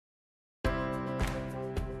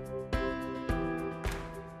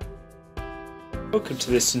Welcome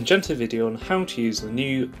to this Syngenta video on how to use the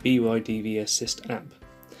new BYDV Assist app.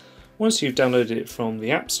 Once you've downloaded it from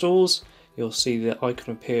the app stores, you'll see the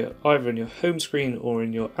icon appear either in your home screen or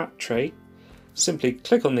in your app tray. Simply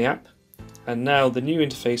click on the app and now the new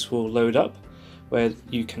interface will load up where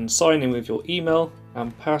you can sign in with your email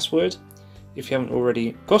and password. If you haven't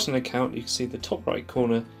already got an account, you can see the top right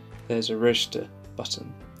corner there's a register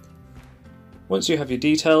button. Once you have your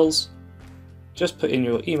details, just put in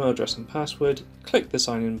your email address and password, click the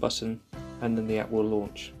sign in button and then the app will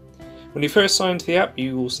launch. When you first sign into the app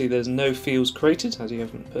you will see there's no fields created as you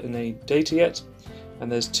haven't put in any data yet, and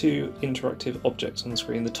there's two interactive objects on the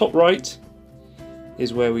screen. The top right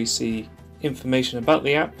is where we see information about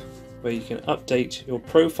the app, where you can update your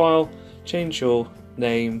profile, change your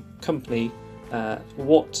name, company,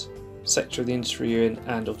 what sector of the industry you're in,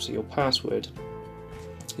 and obviously your password.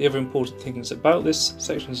 The other important things about this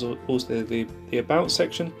section is also the About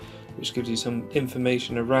section, which gives you some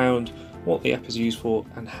information around what the app is used for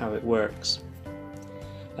and how it works.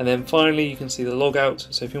 And then finally you can see the logout,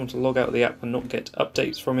 so if you want to log out of the app and not get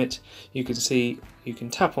updates from it, you can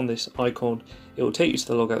tap on this icon, it will take you to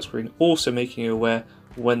the logout screen, also making you aware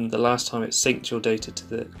when the last time it synced your data to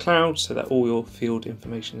the cloud so that all your field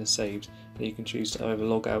information is saved, and you can choose to either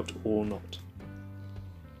log out or not.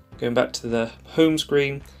 Going back to the home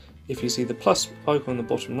screen, if you see the plus icon on the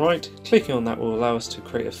bottom right, clicking on that will allow us to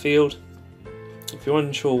create a field. If you're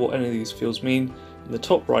unsure what any of these fields mean, in the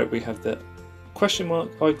top right we have the question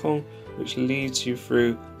mark icon, which leads you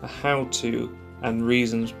through a how-to and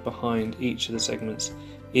reasons behind each of the segments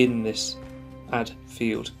in this add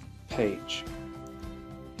field page.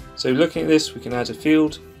 So looking at this, we can add a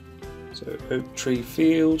field, so oak tree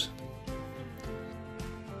field.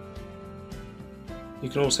 You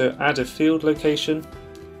can also add a field location.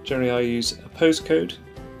 Generally I use a postcode,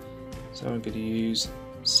 so I'm going to use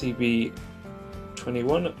CB21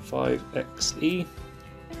 5XE.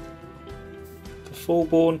 For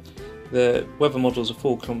Fulbourn, the weather model is a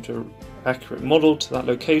 4 kilometre accurate model to that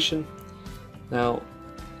location. Now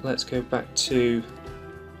let's go back to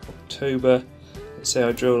October. Let's say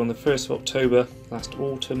I drilled on the 1st of October last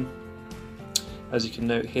autumn. As you can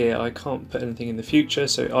note here, I can't put anything in the future,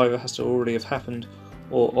 so it either has to already have happened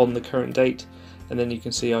or on the current date, and then you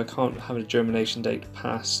can see I can't have a germination date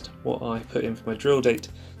past what I put in for my drill date.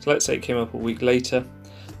 So let's say it came up a week later,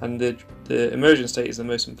 and the emergence date is the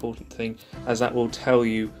most important thing, as that will tell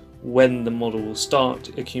you when the model will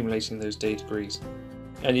start accumulating those day degrees.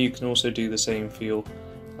 And you can also do the same for your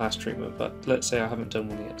last treatment, but let's say I haven't done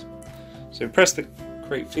one yet. So press the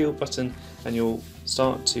create field button and you'll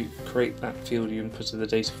start to create that field you inputted the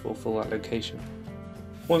data for that location.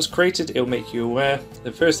 Once created, it'll make you aware.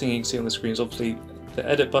 The first thing you can see on the screen is obviously the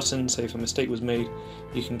edit button, so if a mistake was made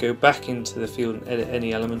you can go back into the field and edit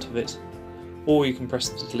any element of it, or you can press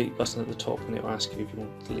the delete button at the top and it will ask you if you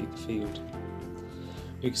want to delete the field.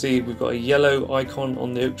 You can see we've got a yellow icon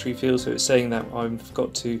on the oak tree field, so it's saying that I've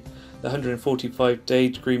got to the 145 day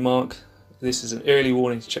degree mark. This is an early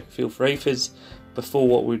warning to check the field for aphids before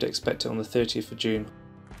what we'd expect it on the 30th of June.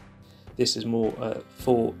 This is more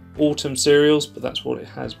for autumn cereals, but that's what it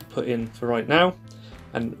has put in for right now.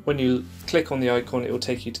 And when you click on the icon, it will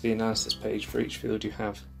take you to the analysis page for each field you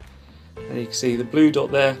have. And you can see the blue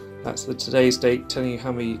dot there, that's the today's date, telling you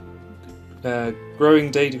how many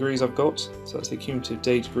growing day degrees I've got. So that's the cumulative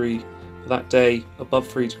day degree for that day above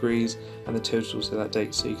 3 degrees and the totals for that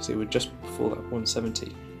date. So you can see we're just before that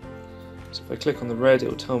 170. So if I click on the red, it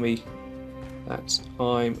will tell me that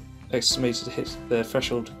I'm estimated to hit the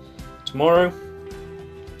threshold tomorrow,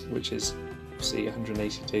 which is obviously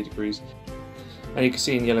 180 day degrees. And you can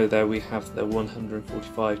see in yellow there we have the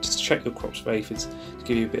 145 to check your crops for aphids, to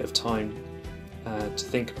give you a bit of time to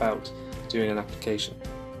think about doing an application.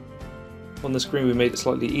 On the screen we made it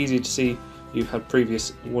slightly easier to see. You've had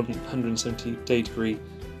previous 170 day degree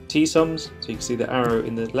T-sums, so you can see the arrow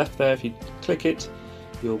in the left there. If you click it,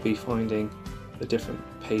 you'll be finding the different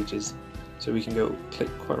pages. So we can click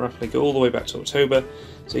quite rapidly, go all the way back to October.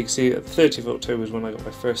 So you can see at the 30th of October is when I got my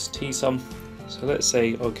first T-sum. So let's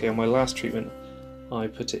say, okay, on my last treatment, I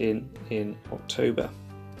put it in October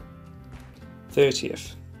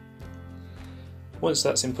 30th. Once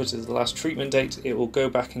that's inputted as the last treatment date, it will go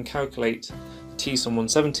back and calculate T-sum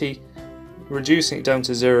 170, reducing it down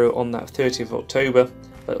to 0 on that 30th of October,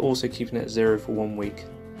 but also keeping it at 0 for 1 week,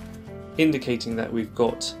 indicating that we've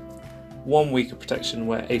got 1 week of protection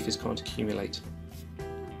where aphids can't accumulate.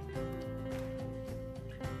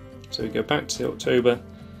 So we go back to October,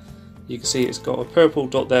 you can see it's got a purple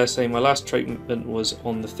dot there saying my last treatment was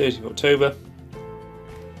on the 30th of October.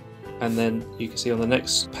 and then you can see on the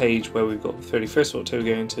next page where we've got 31st of October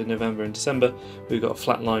going into November and December, we've got a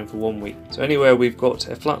flat line for 1 week. So anywhere we've got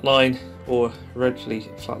a flat line or relatively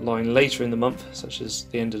flat line later in the month, such as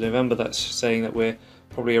the end of November, that's saying that we're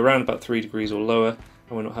probably around about 3 degrees or lower,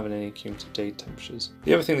 and we're not having any cumulative day temperatures.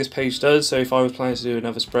 The other thing this page does, so if I was planning to do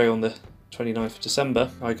another spray on the 29th of December,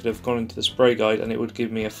 I could have gone into the spray guide and it would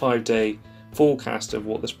give me a 5-day forecast of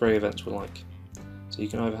what the spray events were like. So you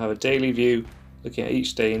can either have a daily view looking at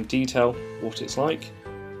each day in detail what it's like,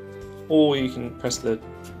 or you can press the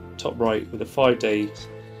top right with the 5 days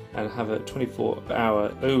and have a 24-hour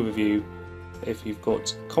overview if you've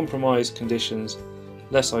got compromised conditions,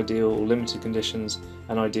 less ideal or limited conditions,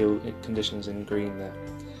 and ideal conditions in green there.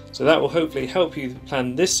 So that will hopefully help you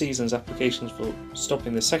plan this season's applications for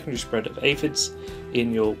stopping the secondary spread of aphids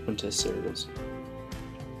in your winter cereals.